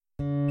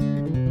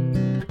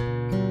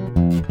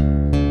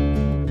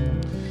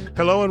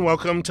Hello and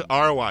welcome to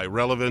ROI,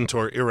 Relevant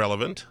or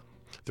Irrelevant,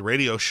 the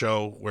radio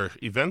show where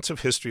events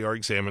of history are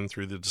examined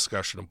through the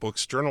discussion of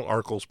books, journal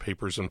articles,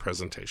 papers, and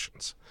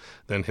presentations.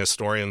 Then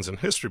historians and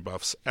history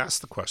buffs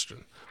ask the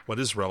question, what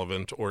is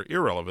relevant or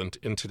irrelevant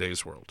in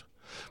today's world?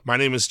 My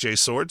name is Jay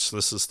Swords.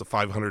 This is the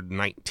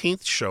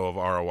 519th show of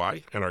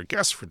ROI, and our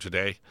guest for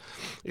today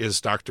is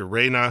Dr.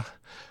 Rayna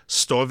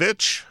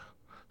Stoycheva.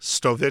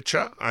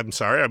 I'm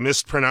sorry, I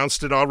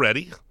mispronounced it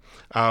already.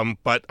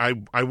 But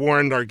I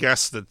warned our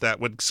guest that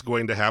was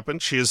going to happen.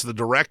 She is the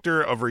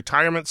Director of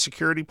Retirement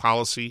Security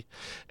Policy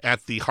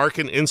at the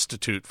Harkin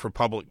Institute for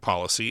Public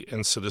Policy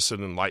and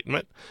Citizen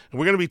Enlightenment. And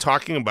we're going to be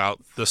talking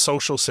about the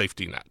social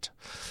safety net.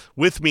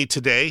 With me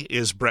today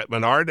is Brett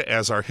Monnard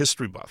as our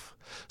history buff.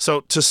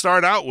 So to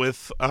start out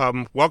with,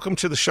 welcome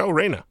to the show,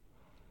 Rayna.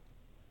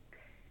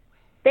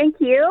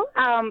 Thank you.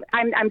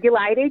 I'm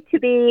delighted to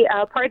be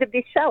a part of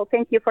this show.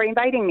 Thank you for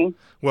inviting me.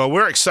 Well,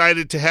 we're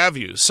excited to have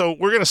you. So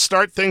we're going to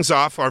start things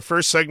off. Our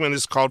first segment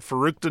is called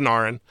Farouk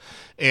Dinaran,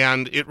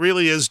 and it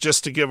really is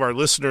just to give our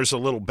listeners a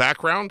little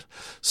background.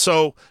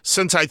 So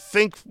since I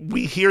think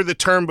we hear the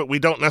term, but we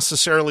don't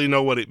necessarily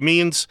know what it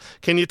means,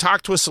 can you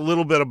talk to us a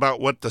little bit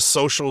about what the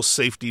social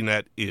safety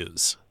net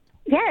is?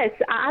 Yes,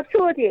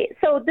 absolutely.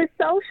 So the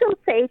social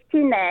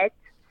safety net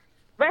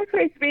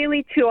refers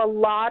really to a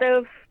lot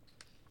of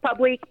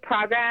public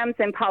programs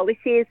and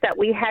policies that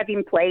we have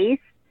in place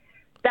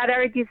that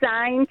are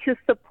designed to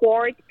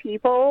support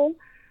people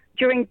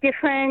during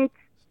different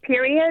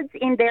periods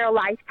in their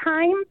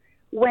lifetime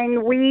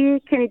when we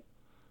can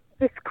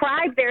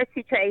describe their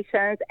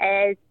situations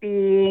as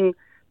being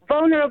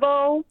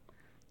vulnerable,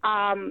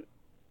 in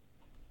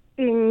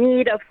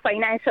need of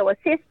financial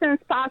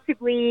assistance,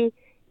 possibly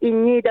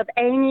in need of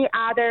any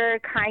other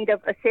kind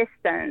of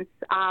assistance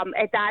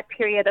at that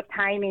period of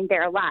time in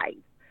their lives.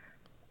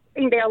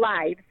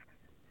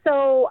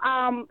 So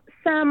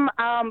some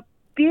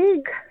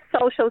big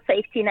social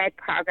safety net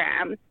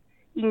programs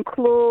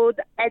include,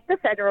 at the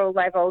federal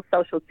level,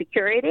 Social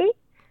Security,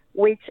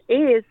 which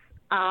is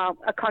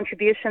a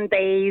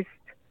contribution-based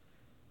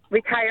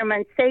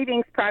retirement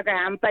savings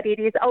program, but it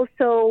is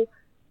also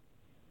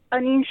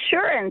an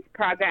insurance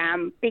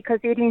program because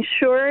it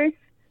insures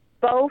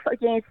both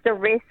against the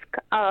risk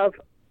of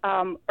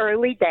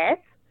early death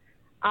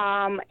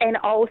and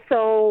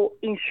also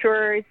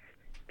insures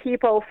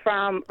people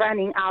from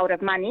running out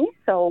of money,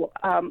 so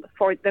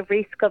for the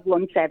risk of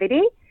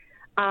longevity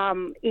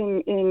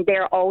in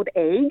their old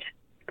age.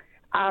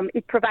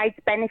 It provides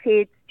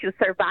benefits to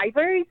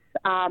survivors,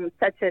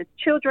 such as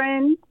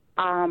children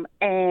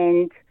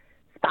and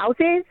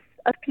spouses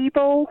of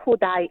people who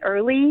die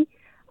early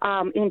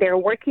in their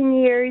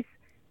working years.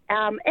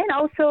 And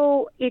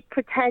also it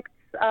protects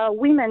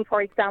women,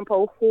 for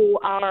example, who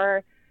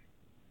are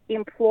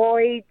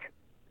employed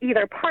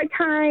either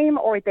part-time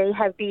or they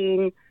have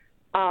been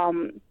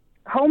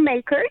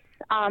homemakers,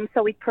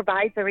 so it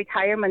provides a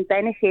retirement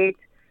benefit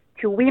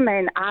to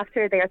women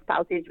after their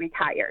spouses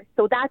retire.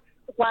 So that's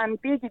one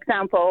big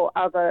example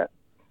of a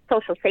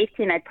social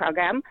safety net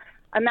program.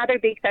 Another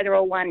big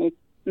federal one is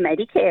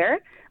Medicare,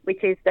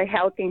 which is the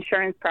health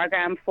insurance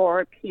program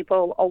for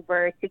people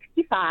over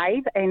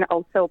 65 and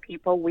also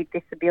people with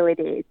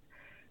disabilities.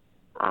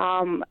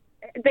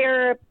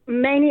 There are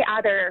many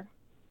other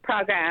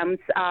programs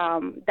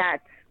that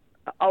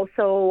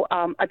also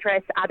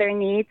address other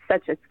needs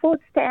such as food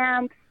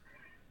stamps,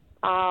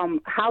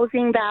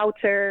 housing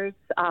vouchers,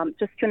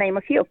 just to name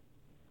a few.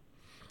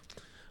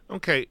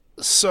 Okay,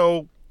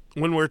 so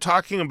when we're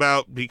talking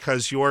about,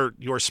 because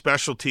your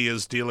specialty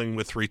is dealing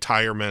with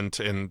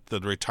retirement and the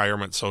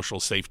retirement social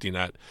safety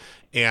net,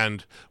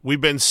 and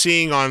we've been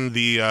seeing on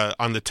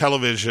the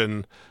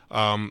television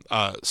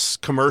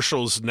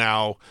commercials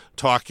now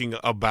talking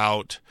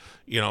about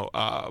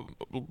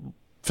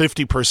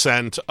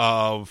 50%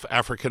 of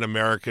African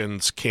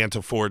Americans can't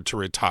afford to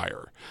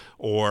retire,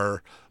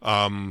 or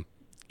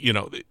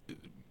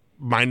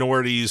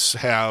minorities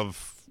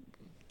have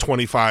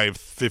 25,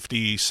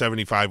 50,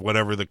 75,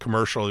 whatever the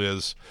commercial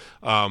is,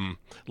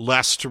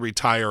 less to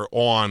retire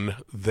on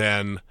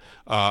than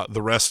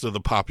the rest of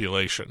the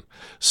population.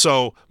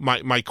 So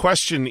my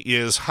question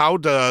is, how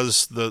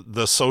does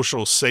the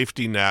social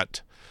safety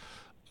net,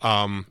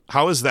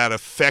 how is that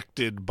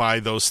affected by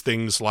those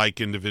things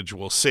like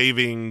individual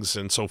savings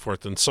and so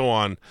forth and so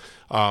on?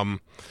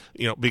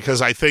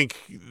 Because I think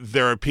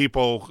there are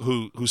people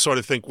who sort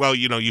of think, well,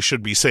 you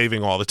should be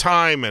saving all the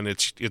time, and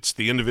it's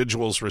the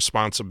individual's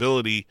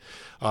responsibility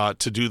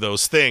to do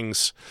those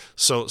things.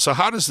 So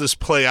how does this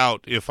play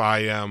out if I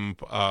am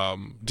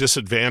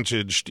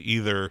disadvantaged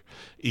either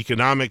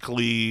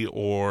economically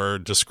or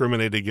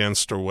discriminated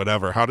against or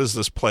whatever? How does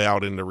this play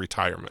out into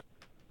retirement?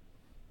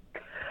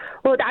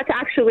 Well, that's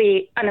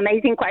actually an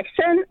amazing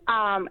question,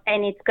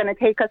 and it's going to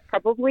take us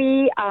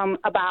probably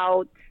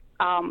about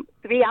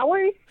 3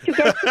 hours to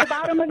get to the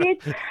bottom of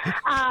it.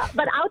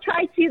 But I'll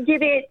try to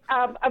give it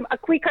a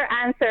quicker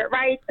answer,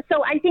 right?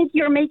 So I think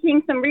you're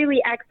making some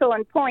really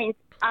excellent points,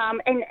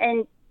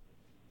 and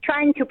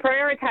trying to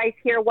prioritize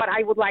here what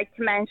I would like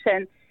to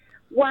mention.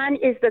 One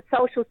is that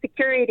Social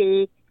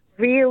Security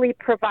really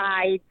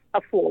provides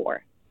a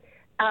floor.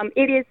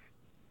 It is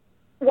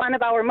one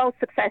of our most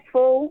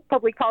successful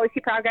public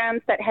policy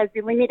programs that has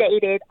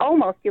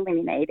almost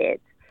eliminated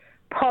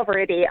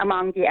poverty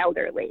among the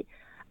elderly.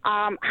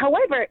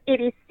 However,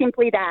 it is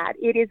simply that.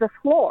 It is a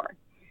floor.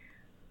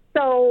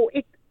 So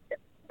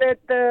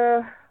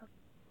the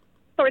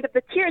sort of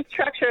the tiered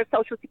structure of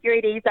Social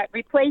Security is that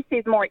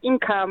replaces more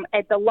income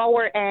at the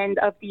lower end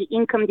of the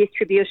income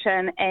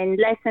distribution and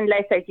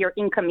less as your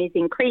income is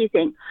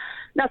increasing.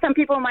 Now, some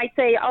people might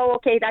say, oh,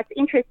 okay, that's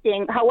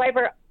interesting.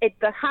 However, at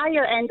the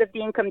higher end of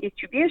the income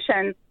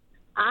distribution,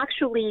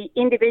 actually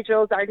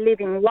individuals are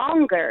living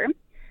longer.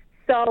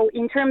 So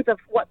in terms of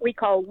what we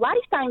call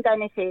lifetime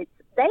benefits,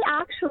 they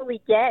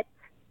actually get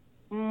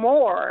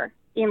more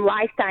in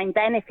lifetime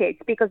benefits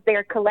because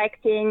they're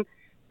collecting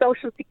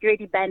Social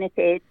Security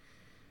benefits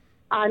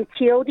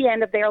until the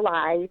end of their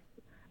lives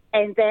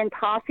and then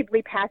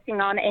possibly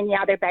passing on any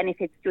other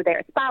benefits to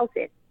their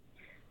spouses.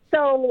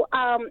 So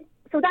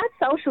that's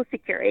Social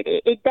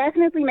Security. It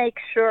definitely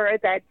makes sure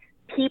that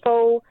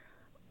people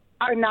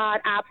are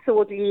not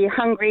absolutely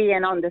hungry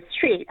and on the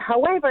street.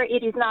 However,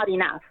 it is not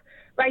enough,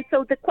 right?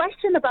 So the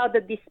question about the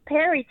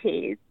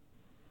disparities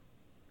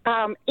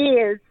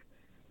is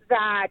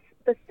that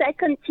the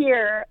second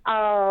tier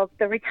of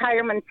the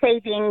retirement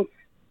savings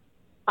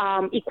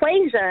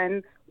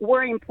equation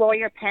were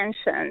employer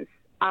pensions.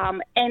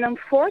 And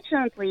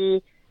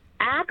unfortunately,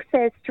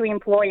 access to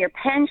employer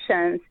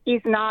pensions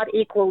is not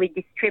equally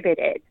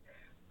distributed.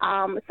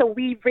 So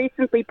we've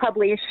recently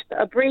published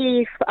a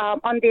brief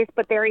on this,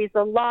 but there is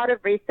a lot of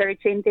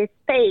research in this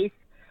space.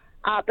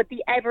 But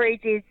the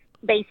average is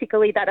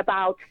basically that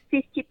about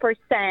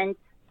 50%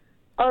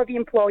 of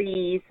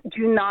employees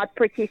do not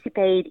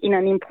participate in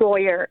an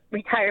employer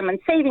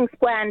retirement savings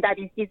plan that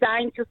is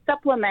designed to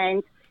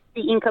supplement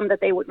the income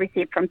that they would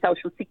receive from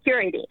Social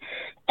Security.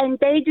 And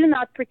they do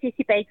not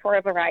participate for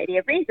a variety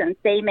of reasons.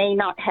 They may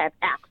not have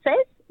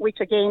access, which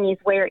again is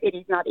where it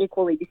is not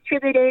equally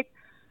distributed.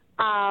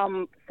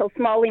 So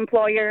small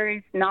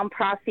employers,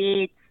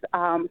 nonprofits,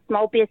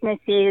 small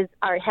businesses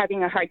are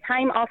having a hard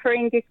time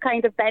offering this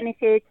kind of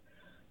benefit.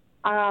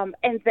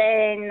 And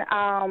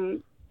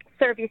then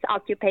service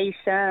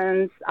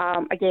occupations,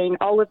 again,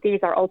 all of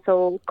these are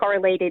also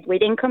correlated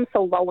with income,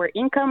 so lower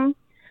income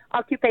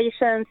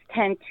occupations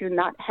tend to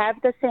not have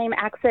the same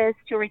access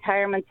to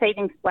retirement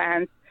savings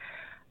plans.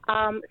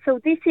 So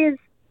this is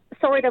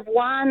sort of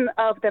one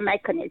of the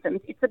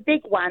mechanisms. It's a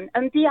big one.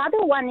 And the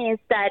other one is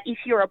that if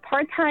you're a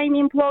part-time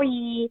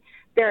employee,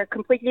 there are a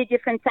completely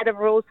different set of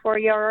rules for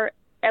your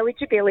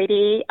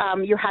eligibility.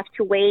 You have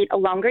to wait a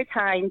longer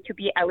time to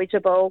be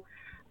eligible.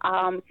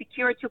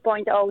 Secure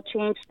 2.0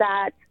 changed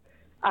that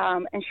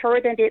and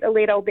shortened it a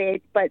little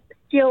bit, but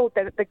still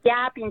the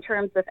gap in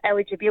terms of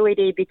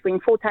eligibility between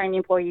full-time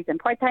employees and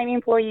part-time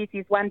employees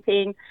is one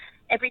thing.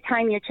 Every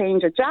time you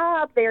change a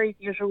job, there is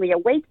usually a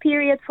wait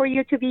period for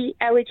you to be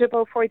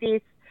eligible for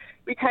this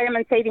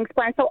retirement savings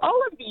plan. So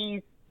all of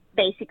these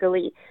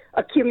basically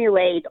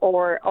accumulate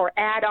or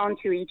add on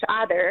to each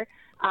other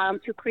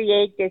to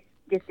create this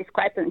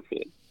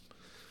discrepancy.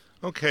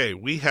 Okay,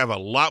 we have a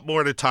lot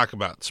more to talk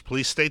about, so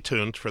please stay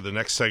tuned for the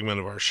next segment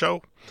of our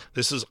show.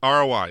 This is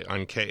ROI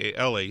on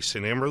KALA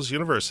St. Ambrose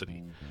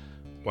University,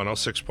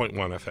 106.1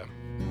 FM.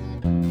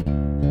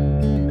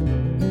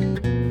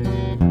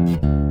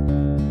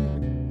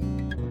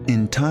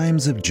 In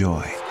times of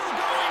joy,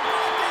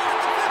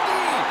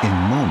 in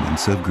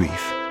moments of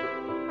grief,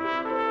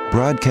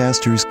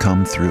 broadcasters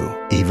come through,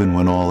 even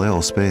when all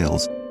else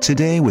fails.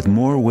 Today, with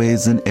more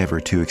ways than ever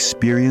to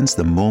experience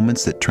the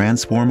moments that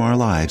transform our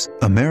lives,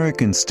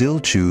 Americans still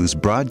choose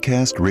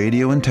broadcast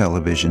radio and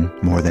television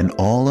more than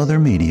all other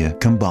media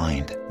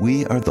combined.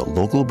 We are the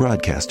local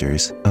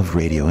broadcasters of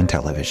radio and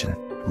television,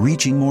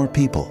 reaching more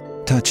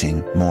people,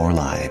 touching more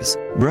lives.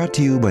 Brought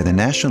to you by the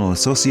National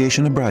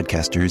Association of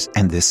Broadcasters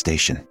and this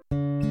station.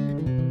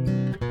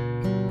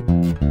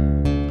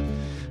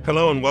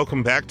 Hello and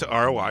welcome back to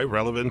ROI,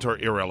 Relevant or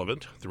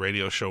Irrelevant, the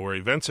radio show where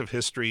events of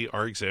history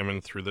are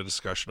examined through the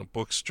discussion of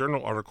books,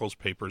 journal articles,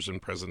 papers,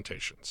 and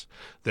presentations.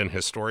 Then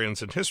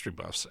historians and history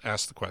buffs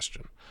ask the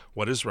question,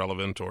 what is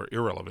relevant or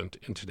irrelevant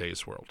in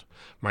today's world?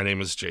 My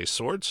name is Jay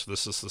Swords.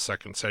 This is the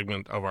second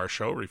segment of our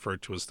show,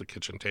 referred to as the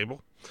Kitchen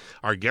Table.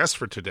 Our guest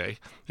for today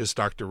is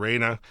Dr.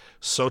 Rayna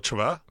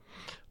Stoycheva,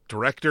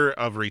 Director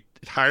of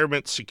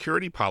Retirement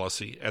Security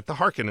Policy at the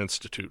Harkin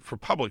Institute for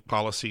Public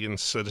Policy and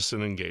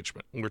Citizen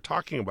Engagement. And we're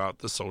talking about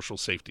the social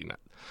safety net.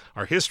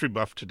 Our history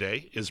buff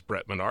today is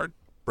Brett Monnard.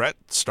 Brett,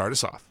 start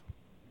us off.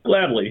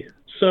 Gladly.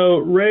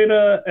 So,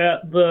 Rayna,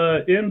 at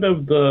the end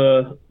of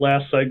the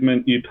last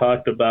segment, you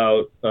talked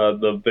about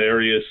the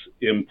various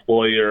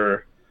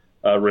employer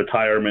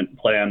retirement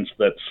plans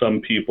that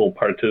some people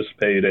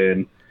participate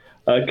in.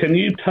 Can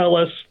you tell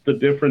us the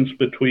difference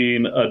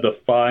between a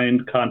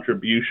defined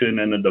contribution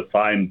and a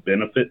defined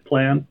benefit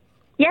plan?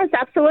 Yes,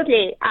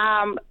 absolutely.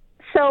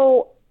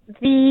 So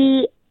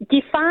the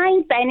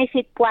defined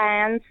benefit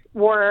plans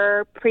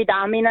were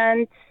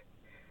predominant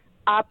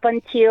up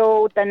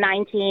until the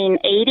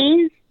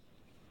 1980s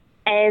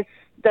as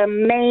the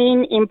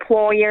main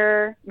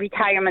employer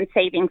retirement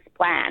savings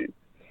plan.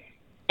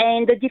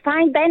 And the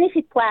defined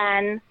benefit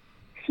plan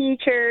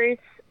features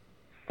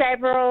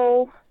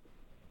several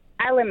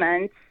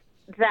elements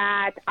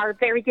that are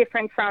very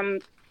different from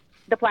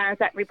the plans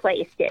that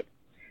replaced it.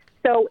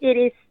 So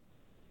it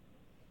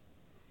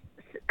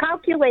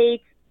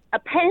calculates a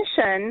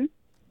pension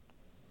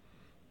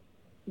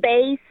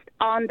based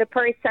on the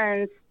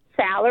person's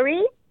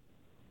salary,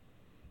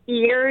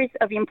 years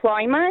of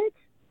employment,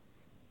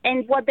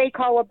 and what they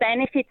call a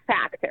benefit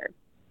factor.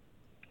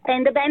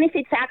 And the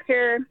benefit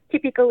factor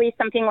typically is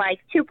something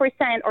like 2%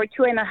 or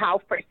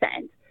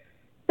 2.5%.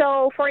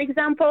 So, for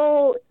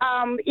example,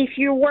 if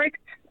you worked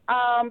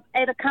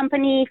at a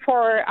company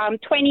for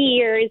 20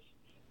 years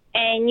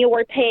and you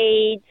were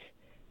paid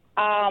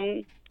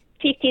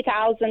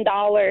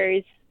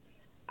 $50,000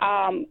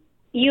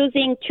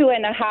 using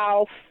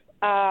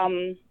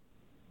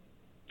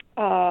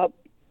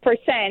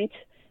 2.5%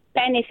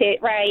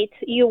 benefit, right,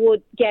 you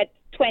would get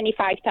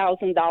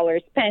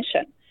 $25,000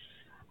 pension.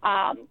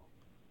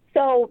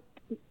 So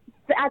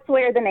that's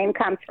where the name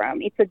comes from.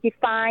 It's a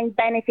defined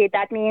benefit.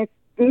 That means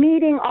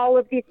using all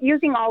of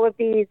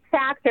these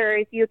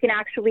factors, you can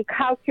actually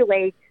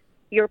calculate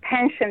your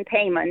pension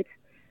payment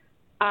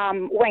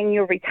when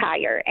you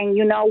retire, and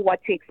you know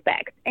what to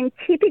expect. And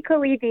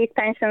typically these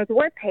pensions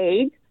were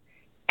paid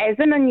as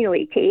an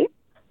annuity,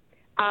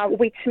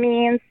 which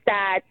means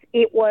that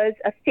it was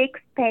a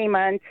fixed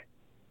payment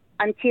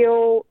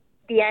until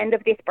the end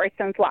of this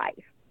person's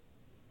life.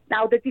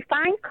 Now, the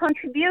defined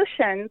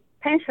contribution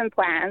pension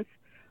plans,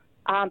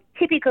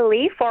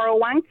 typically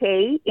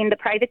 401k in the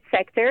private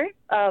sector,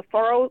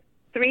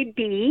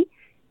 403b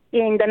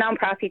in the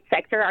nonprofit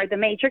sector are the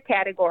major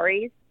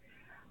categories,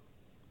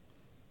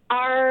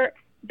 are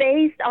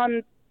based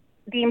on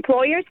the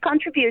employer's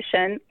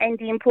contribution and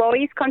the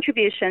employee's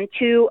contribution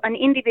to an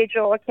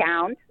individual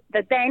account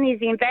that then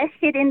is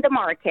invested in the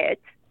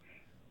market.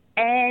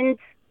 And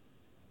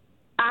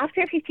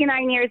after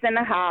 59 years and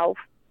a half,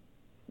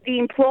 the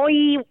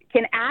employee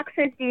can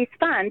access these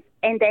funds,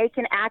 and they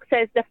can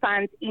access the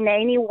funds in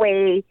any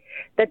way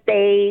that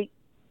they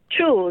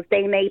choose.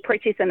 They may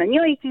purchase an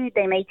annuity,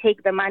 they may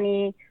take the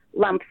money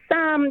lump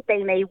sum,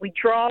 they may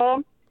withdraw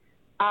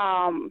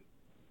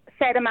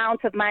set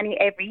amounts of money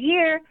every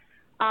year.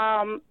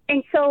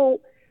 And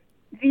so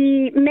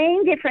the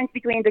main difference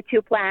between the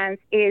two plans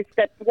is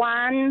that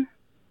one,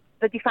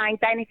 the defined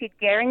benefit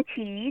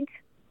guaranteed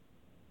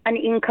an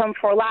income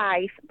for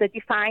life. The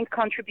defined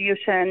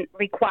contribution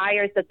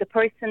requires that the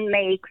person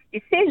makes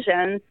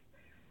decisions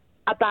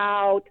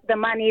about the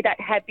money that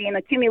had been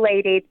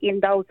accumulated in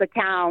those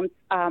accounts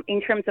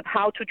in terms of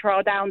how to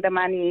draw down the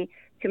money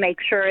to make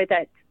sure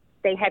that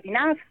they have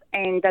enough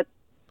and that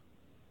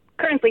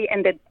currently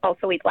and that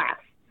also it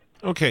lasts.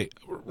 Okay,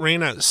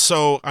 Rayna,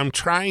 so I'm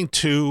trying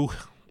to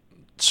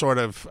sort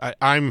of,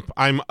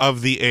 I'm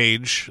of the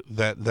age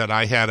that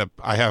I have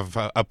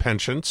a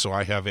pension, so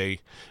I have a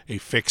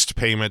fixed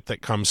payment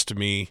that comes to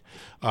me,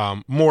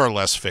 more or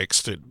less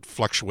fixed. It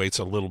fluctuates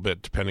a little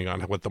bit depending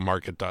on what the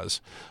market does,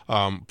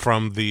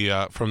 from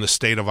the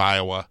state of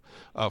Iowa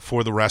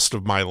for the rest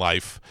of my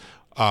life.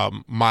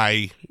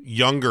 My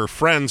younger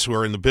friends who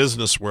are in the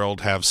business world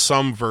have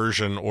some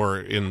version, or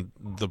in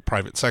the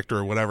private sector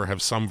or whatever,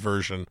 have some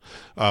version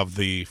of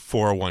the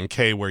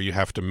 401k where you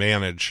have to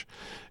manage.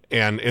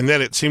 And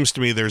then it seems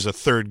to me there's a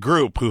third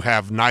group who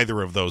have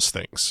neither of those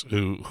things,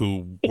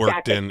 who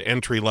worked in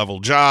entry-level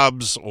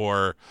jobs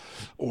or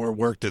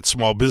worked at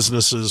small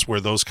businesses where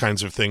those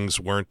kinds of things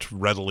weren't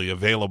readily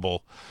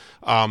available.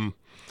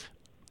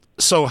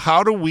 So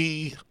how do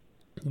we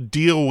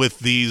deal with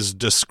these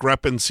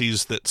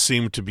discrepancies that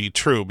seem to be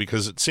true?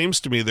 Because it seems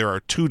to me there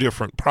are two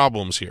different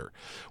problems here.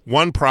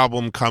 One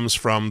problem comes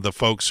from the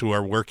folks who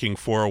are working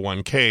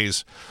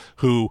 401ks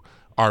who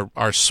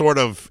are sort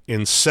of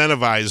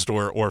incentivized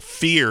or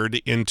feared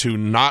into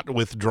not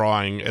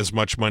withdrawing as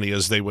much money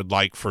as they would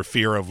like for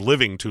fear of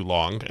living too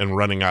long and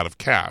running out of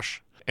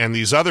cash. And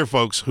these other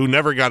folks who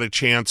never got a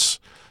chance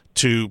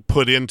to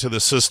put into the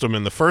system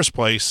in the first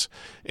place,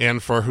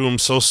 and for whom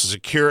Social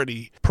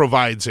Security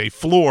provides a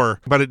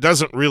floor, but it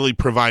doesn't really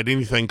provide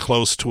anything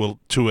close to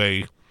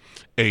a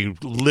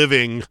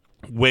living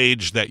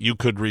wage that you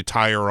could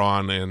retire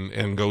on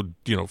and go,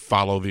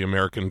 follow the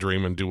American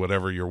dream and do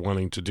whatever you're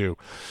wanting to do.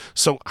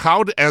 So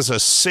as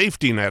a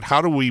safety net,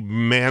 how do we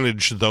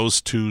manage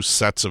those two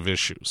sets of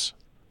issues?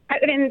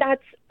 And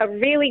that's a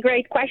really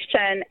great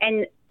question.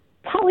 And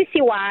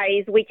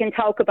policy-wise, we can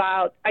talk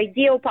about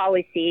ideal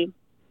policy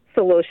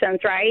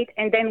solutions, right?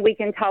 And then we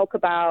can talk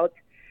about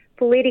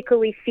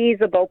politically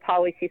feasible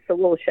policy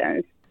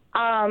solutions.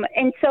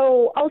 And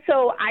so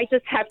also I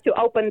just have to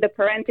open the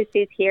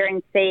parentheses here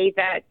and say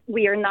that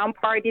we are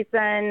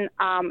nonpartisan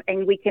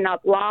and we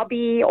cannot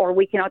lobby or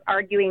we cannot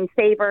argue in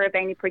favor of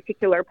any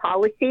particular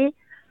policy.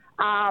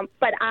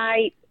 But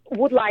I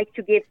would like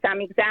to give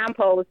some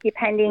examples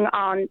depending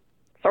on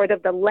sort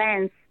of the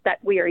lens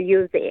that we are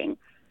using.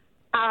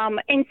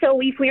 And so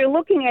if we're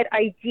looking at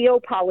ideal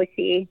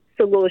policy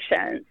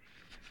solutions,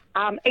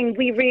 And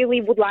we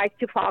really would like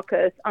to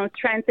focus on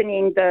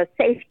strengthening the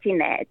safety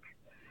net.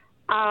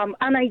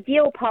 An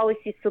ideal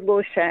policy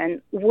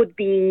solution would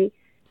be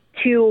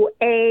to,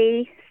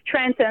 A,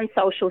 strengthen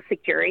Social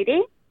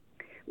Security,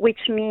 which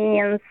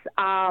means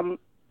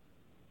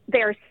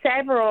there are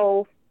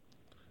several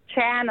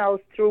channels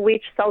through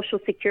which Social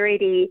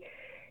Security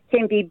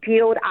can be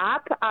built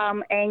up,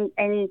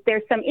 and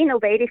there's some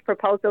innovative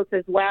proposals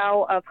as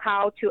well of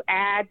how to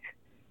add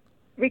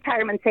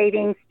retirement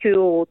savings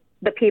to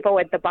the people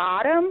at the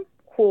bottom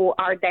who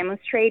are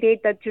demonstrated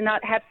that do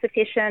not have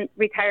sufficient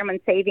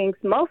retirement savings,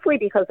 mostly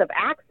because of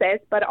access,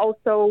 but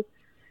also,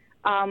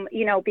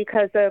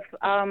 because of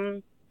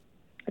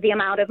the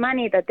amount of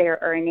money that they're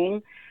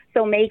earning.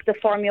 So make the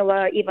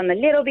formula even a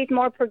little bit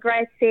more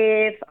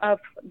progressive,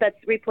 that's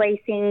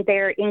replacing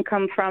their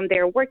income from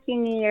their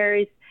working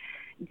years,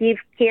 give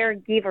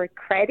caregiver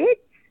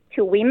credits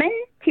to women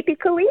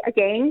typically.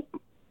 Again,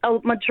 a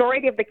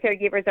majority of the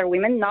caregivers are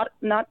women, not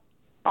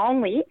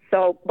only,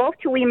 so both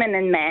to women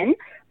and men,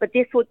 but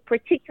this would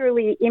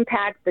particularly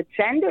impact the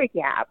gender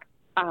gap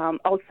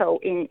also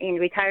in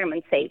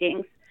retirement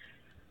savings.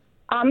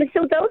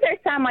 So those are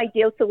some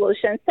ideal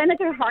solutions.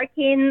 Senator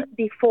Harkin,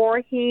 before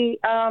he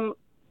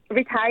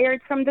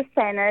retired from the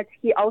Senate,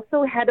 he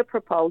also had a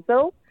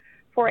proposal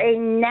for a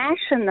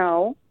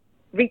national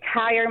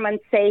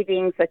retirement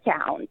savings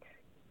account.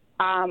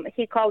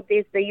 He called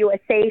this the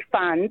USA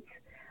Fund,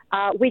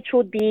 which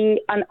would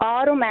be an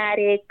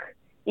automatic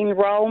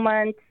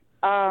enrollment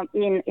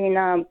in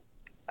a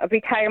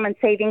retirement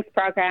savings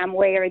program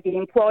where the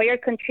employer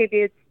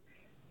contributes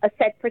a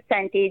set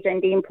percentage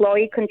and the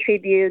employee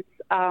contributes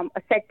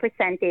a set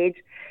percentage.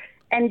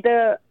 And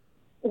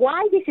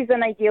why this is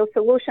an ideal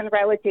solution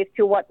relative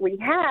to what we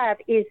have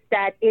is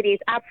that it is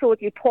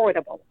absolutely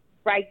portable,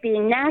 right?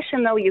 Being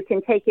national, you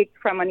can take it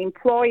from an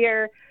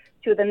employer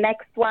to the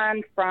next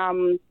one,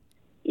 from,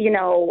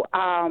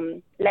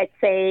 let's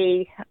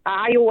say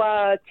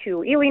Iowa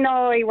to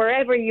Illinois,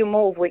 wherever you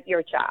move with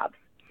your jobs.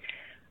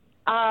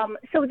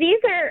 So these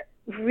are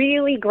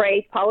really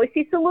great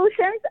policy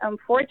solutions.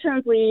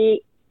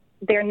 Unfortunately,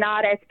 they're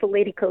not as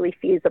politically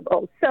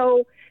feasible.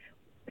 So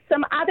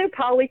some other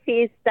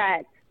policies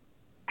that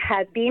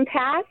have been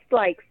passed,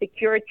 like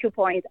Secure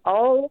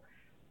 2.0,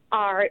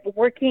 are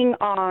working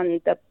on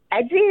the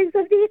edges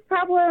of these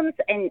problems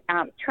and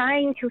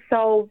trying to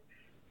solve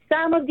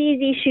some of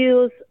these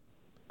issues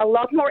a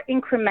lot more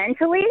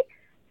incrementally.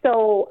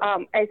 So,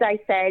 as I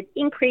said,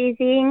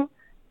 decreasing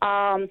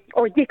the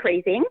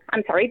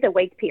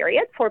wait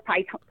period for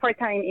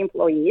part-time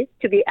employees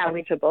to be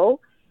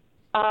eligible.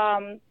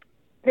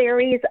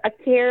 There is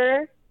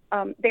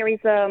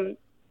a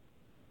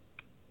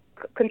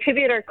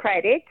contributor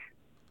credit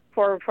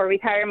for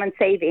retirement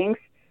savings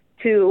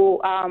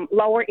to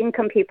lower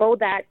income people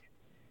that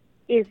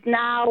is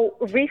now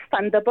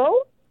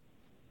refundable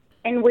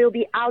and will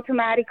be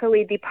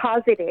automatically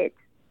deposited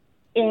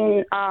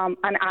in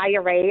an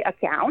IRA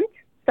account.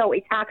 So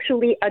it's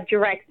actually a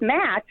direct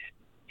match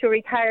to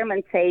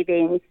retirement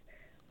savings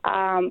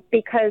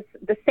because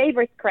the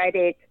Savers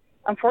credit,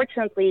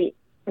 unfortunately,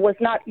 was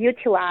not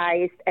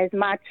utilized as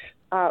much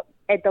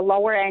at the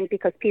lower end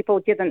because people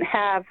didn't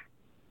have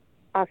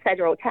a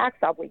federal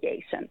tax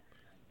obligation.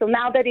 So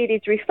now that it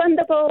is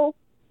refundable,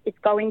 it's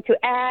going to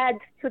add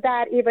to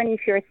that. Even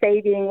if you're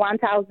saving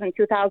 $1,000,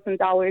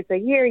 $2,000 a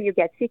year, you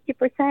get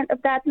 50%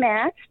 of that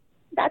match.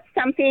 That's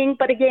something.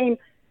 But again,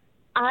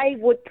 I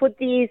would put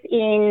these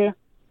in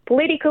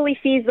politically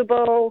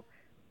feasible,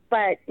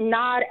 but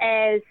not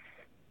as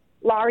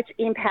large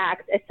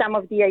impact as some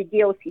of the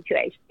ideal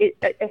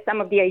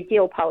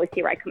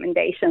policy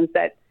recommendations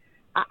that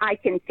I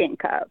can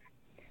think of.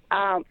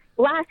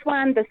 Last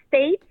one, the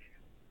states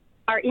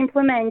are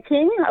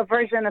implementing a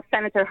version of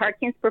Senator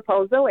Harkin's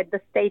proposal at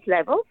the state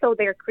level. So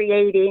they're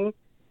creating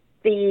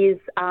these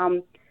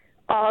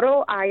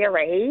auto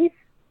IRAs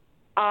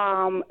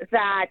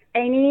that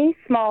any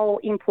small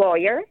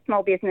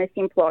business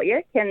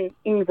employer can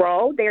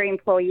enroll their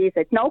employees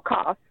at no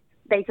cost.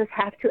 They just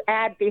have to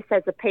add this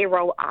as a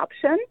payroll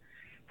option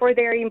for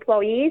their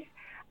employees.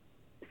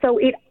 So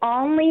it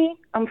only,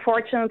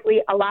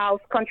 unfortunately, allows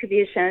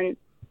contribution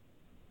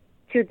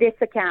to this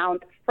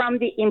account from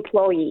the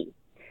employee.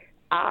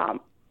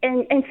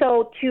 And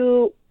so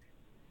to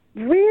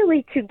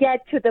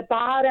get to the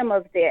bottom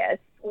of this,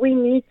 we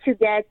need to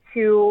get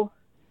to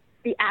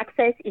the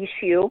access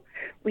issue.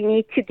 We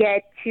need to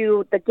get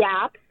to the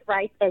gaps,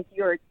 right, as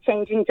you're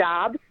changing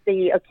jobs,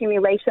 the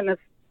accumulation of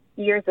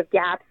years of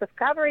gaps of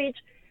coverage.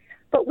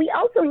 But we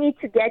also need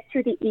to get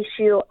to the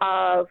issue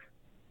of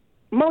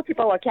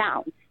multiple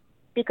accounts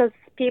because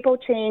people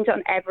change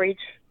on average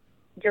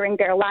during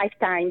their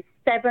lifetime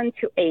 7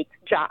 to 8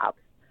 jobs.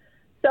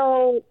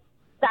 So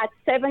that's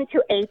 7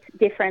 to 8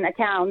 different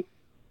accounts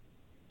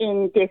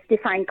in this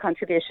defined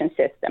contribution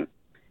system.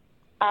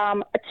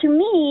 To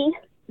me,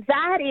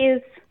 that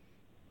is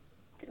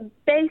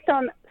based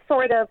on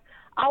sort of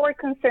our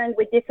concern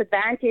with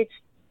disadvantaged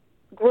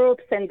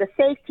groups and the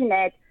safety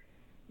net.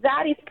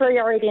 That is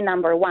priority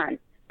number one.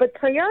 But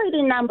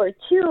priority number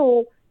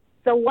two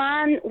the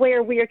one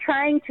where we are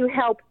trying to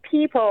help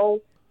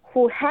people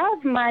who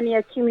have money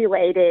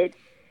accumulated,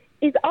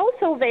 is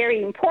also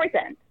very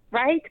important,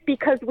 right?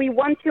 Because we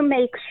want to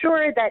make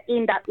sure that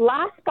in that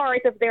last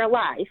part of their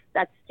life,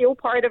 that's still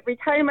part of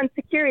retirement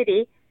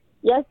security,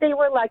 yes, they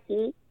were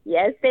lucky,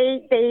 yes,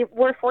 they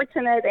were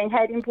fortunate and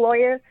had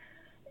employer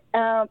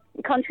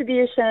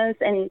contributions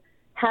and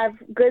have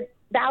good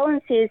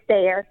balances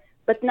there,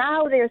 but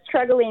now they're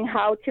struggling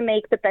how to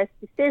make the best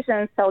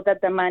decisions so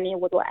that the money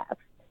would last.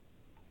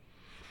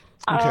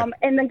 Okay.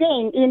 And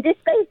again, in this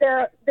space,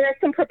 there are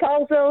some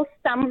proposals.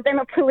 Some of them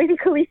are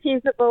politically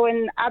feasible,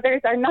 and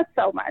others are not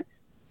so much.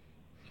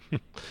 All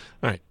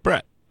right,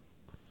 Brett.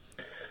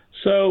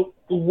 So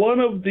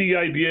one of the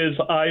ideas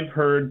I've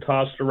heard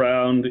tossed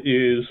around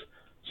is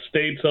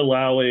states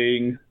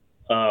allowing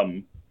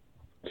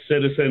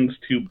citizens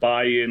to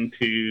buy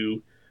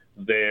into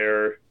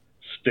their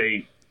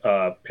state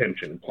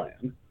pension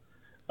plan.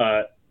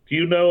 Do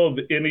you know of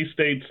any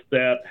states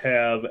that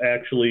have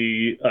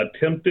actually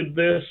attempted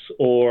this,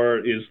 or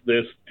is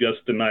this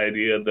just an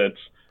idea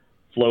that's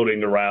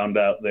floating around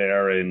out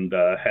there and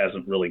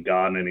hasn't really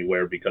gone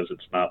anywhere because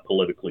it's not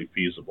politically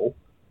feasible?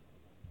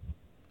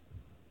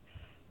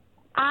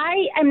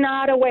 I am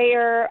not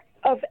aware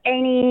of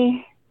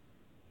any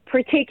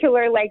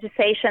particular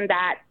legislation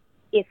that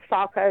is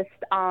focused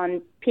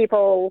on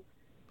people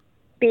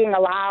being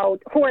allowed,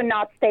 who are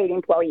not state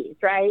employees,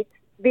 right?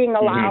 Being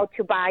allowed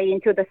to buy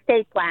into the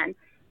state plan.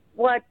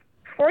 What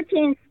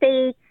 14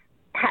 states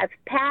have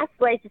passed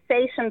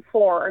legislation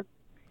for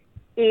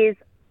is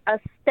a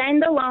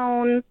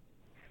standalone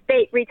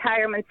state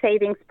retirement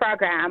savings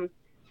program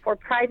for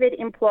private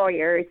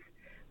employers,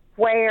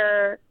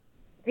 where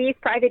these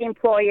private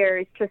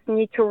employers just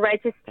need to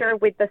register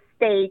with the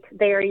state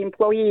their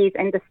employees,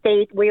 and the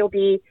state will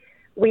be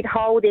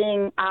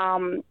withholding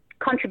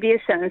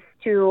contributions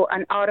to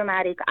an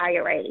automatic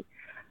IRA.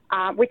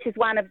 Which is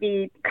one of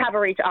the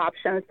coverage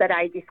options that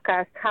I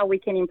discussed, how we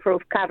can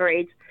improve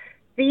coverage.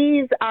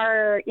 These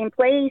are in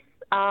place.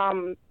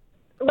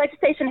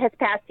 Legislation has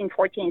passed in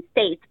 14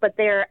 states, but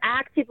they're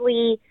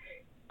actively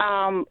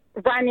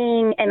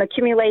running and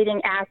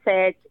accumulating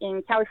assets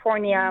in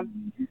California,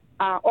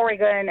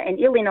 Oregon, and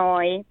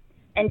Illinois,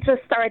 and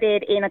just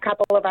started in a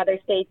couple of other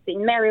states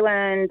in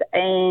Maryland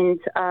and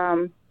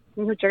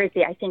New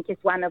Jersey, I think, is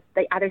one of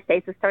the other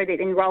states that started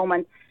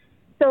enrollment.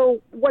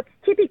 So what's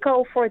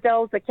typical for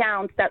those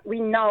accounts that we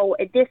know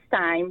at this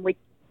time with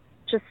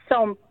just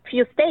so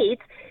few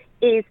states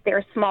is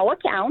they're small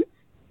accounts,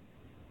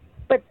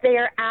 but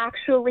they're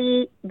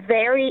actually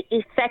very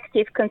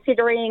effective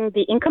considering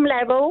the income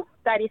level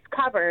that is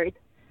covered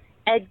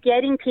at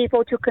getting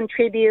people to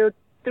contribute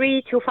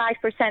 3 to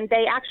 5%.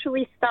 They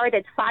actually start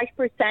at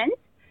 5%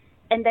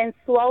 and then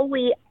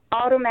slowly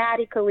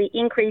automatically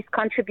increase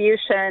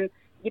contribution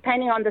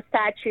depending on the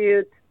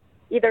statute,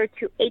 either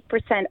to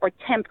 8% or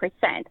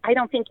 10%. I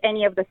don't think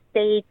any of the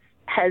states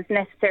has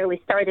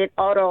necessarily started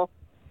auto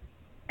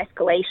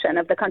escalation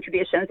of the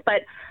contributions,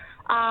 but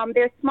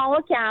they're small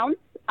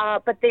accounts,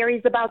 but there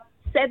is about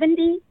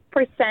 70%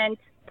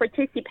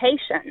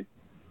 participation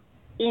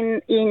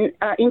in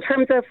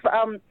terms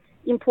of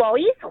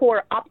employees who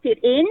are opted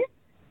in.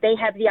 They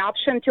have the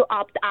option to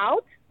opt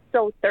out,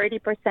 so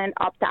 30%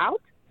 opt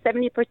out,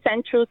 70%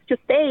 choose to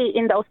stay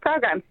in those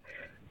programs.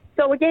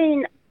 So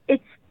again,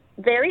 it's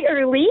very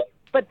early,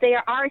 but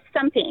there are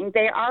something.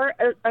 They are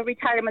a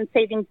retirement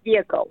savings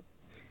vehicle.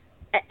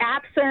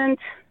 Absent,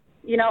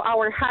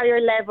 our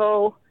higher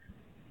level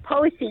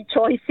policy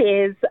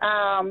choices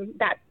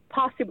that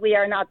possibly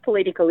are not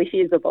politically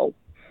feasible.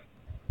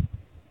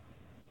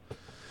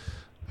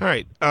 All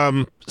right.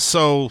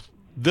 So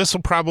this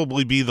will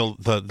probably be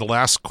the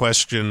last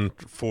question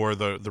for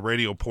the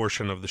radio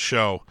portion of the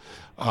show.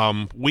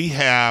 We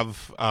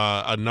have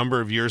a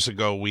number of years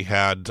ago, we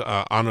had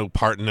Anu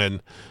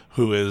Partinen,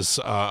 who is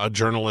a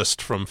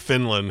journalist from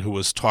Finland, who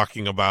was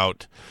talking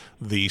about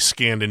the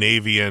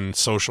Scandinavian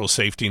social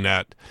safety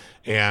net.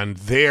 And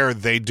there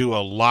they do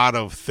a lot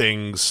of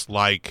things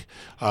like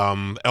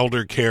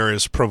elder care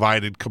is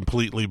provided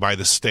completely by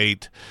the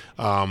state.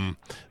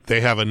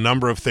 They have a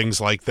number of things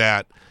like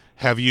that.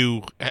 Have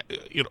you,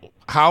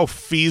 how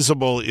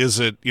feasible is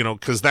it,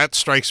 because that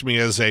strikes me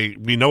as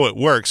we know it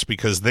works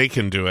because they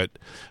can do it,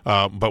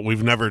 but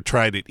we've never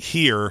tried it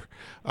here.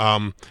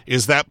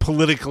 Is that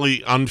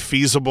politically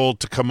unfeasible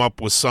to come up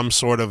with some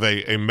sort of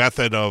a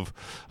method of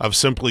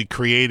simply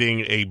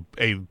creating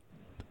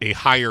a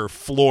higher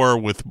floor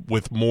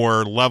with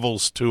more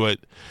levels to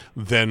it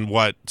than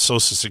what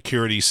Social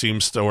Security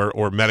seems to,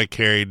 or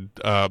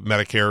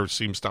Medicare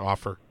seems to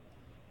offer?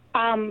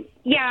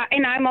 Yeah,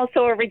 and I'm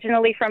also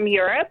originally from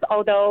Europe,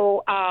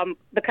 although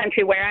the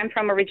country where I'm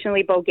from,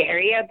 originally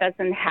Bulgaria,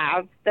 doesn't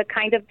have the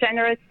kind of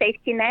generous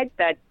safety net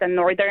that the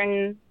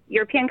northern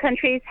European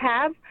countries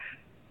have.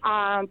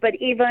 But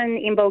even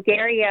in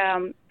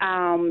Bulgaria,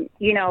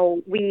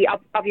 we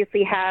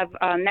obviously have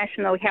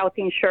national health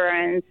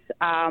insurance.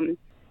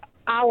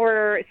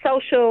 Our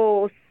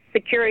social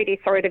security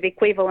sort of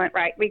equivalent,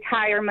 right,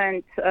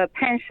 retirement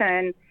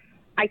pension,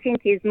 I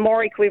think is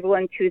more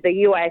equivalent to the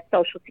U.S.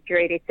 Social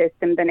Security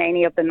system than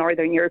any of the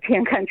Northern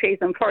European countries,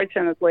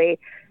 unfortunately.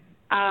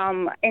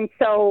 And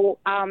so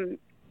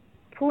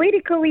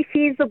politically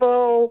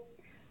feasible,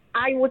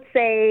 I would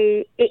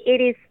say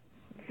it is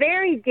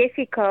very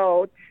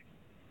difficult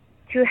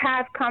to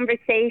have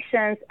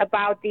conversations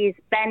about these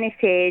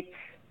benefits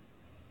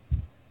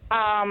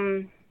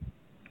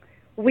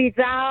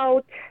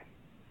without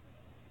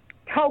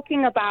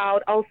talking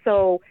about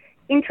also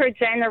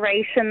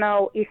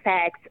intergenerational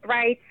effects,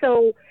 right?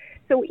 So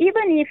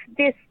even if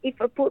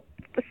a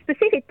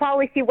specific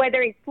policy,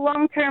 whether it's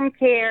long-term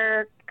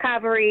care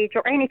coverage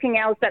or anything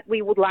else that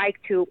we would like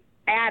to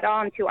add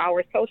on to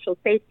our social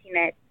safety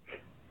net,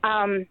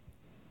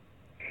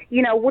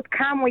 would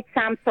come with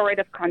some sort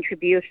of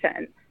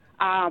contribution,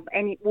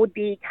 and it would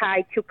be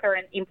tied to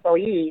current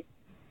employees.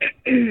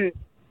 In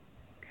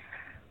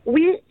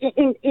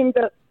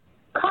the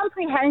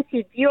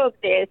comprehensive view of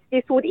this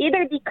would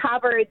either be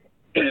covered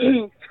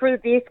through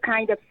this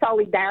kind of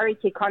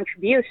solidarity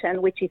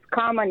contribution, which is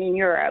common in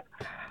Europe,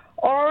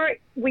 or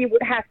we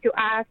would have to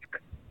ask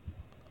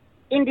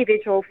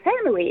individual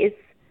families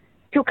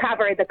to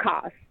cover the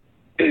cost.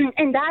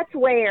 And that's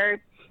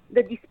where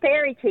the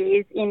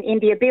disparities in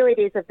the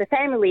abilities of the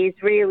families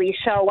really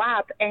show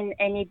up, and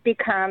it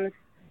becomes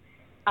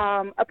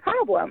a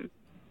problem.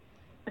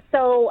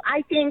 So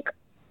I think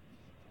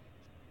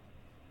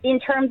in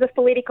terms of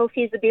political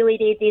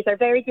feasibility, these are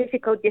very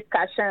difficult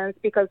discussions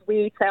because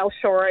we fell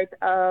short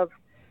of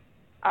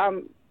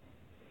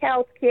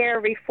healthcare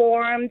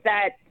reform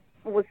that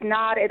was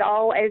not at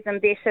all as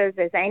ambitious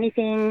as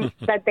anything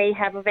that they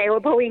have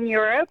available in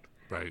Europe.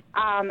 Right.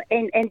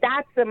 And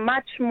that's a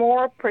much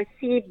more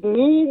perceived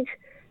need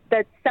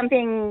than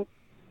something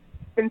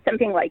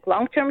like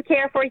long-term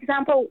care, for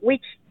example,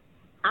 which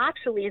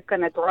actually is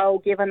going to grow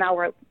given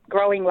our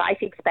growing life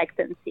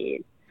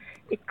expectancies.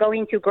 It's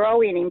going to grow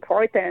in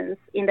importance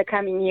in the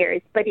coming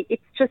years, but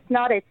it's just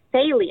not as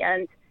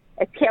salient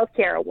as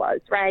healthcare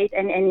was, right?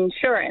 And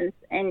insurance,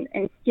 and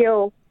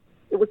still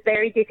it was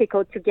very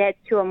difficult to get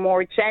to a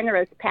more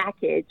generous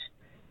package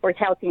for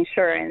health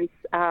insurance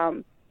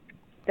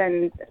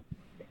than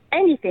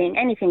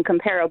anything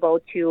comparable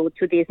to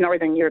these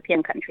Northern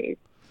European countries.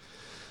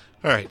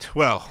 All right.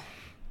 Well,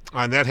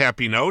 on that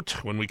happy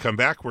note, when we come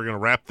back, we're going to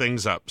wrap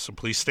things up. So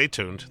please stay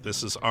tuned.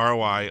 This is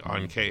ROI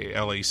on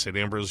KALA, St.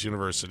 Ambrose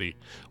University,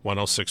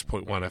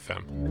 106.1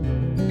 FM.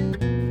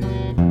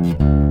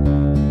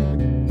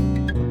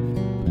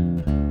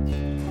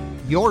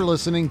 You're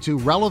listening to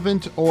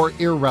Relevant or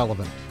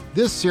Irrelevant.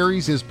 This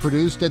series is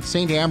produced at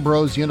St.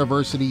 Ambrose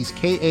University's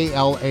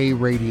KALA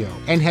Radio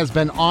and has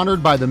been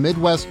honored by the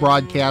Midwest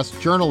Broadcast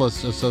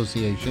Journalists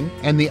Association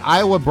and the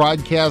Iowa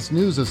Broadcast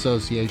News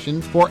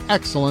Association for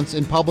excellence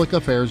in public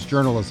affairs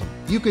journalism.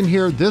 You can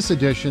hear this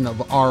edition of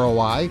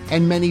ROI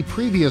and many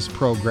previous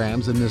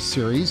programs in this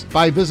series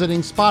by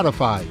visiting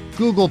Spotify,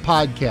 Google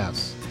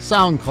Podcasts,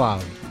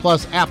 SoundCloud,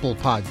 plus Apple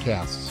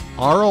Podcasts.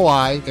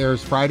 ROI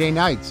airs Friday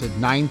nights at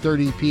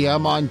 9:30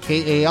 p.m. on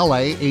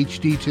KALA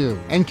HD2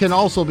 and can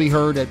also be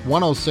heard at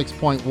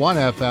 106.1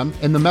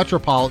 FM in the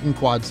metropolitan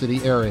Quad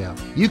City area.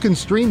 You can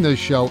stream this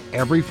show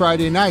every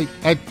Friday night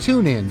at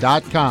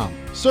tunein.com.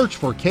 Search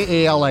for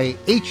KALA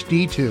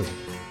HD2.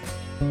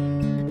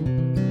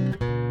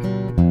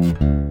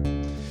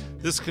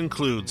 This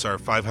concludes our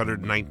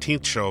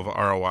 519th show of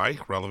ROI,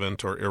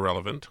 Relevant or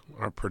Irrelevant.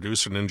 Our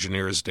producer and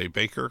engineer is Dave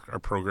Baker. Our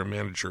program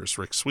manager is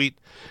Rick Sweet.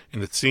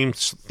 And the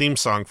theme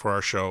song for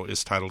our show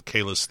is titled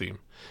Kayla's Theme.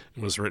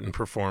 It was written and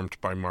performed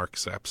by Mark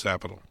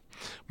Zapsapital.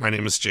 My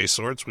name is Jay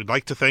Swords. We'd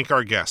like to thank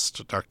our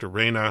guest, Dr.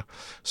 Rayna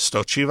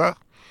Stoycheva,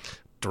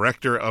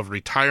 Director of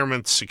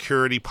Retirement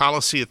Security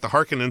Policy at the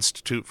Harkin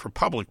Institute for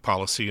Public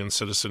Policy and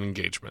Citizen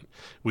Engagement.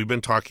 We've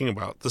been talking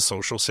about the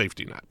social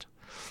safety net.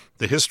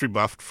 The history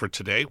buff for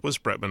today was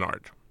Brett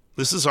Monnard.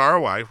 This is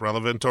ROI,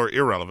 Relevant or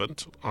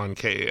Irrelevant, on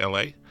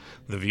KALA.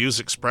 The views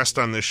expressed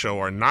on this show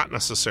are not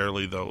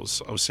necessarily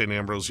those of St.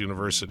 Ambrose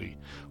University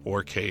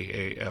or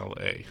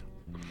KALA.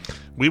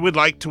 We would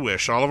like to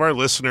wish all of our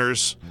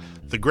listeners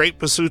the great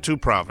Basutu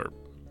proverb,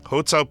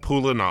 Hotza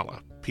Pula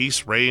Nala,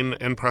 peace, reign,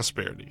 and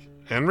prosperity.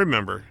 And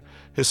remember,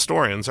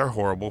 historians are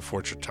horrible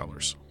fortune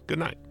tellers. Good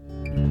night.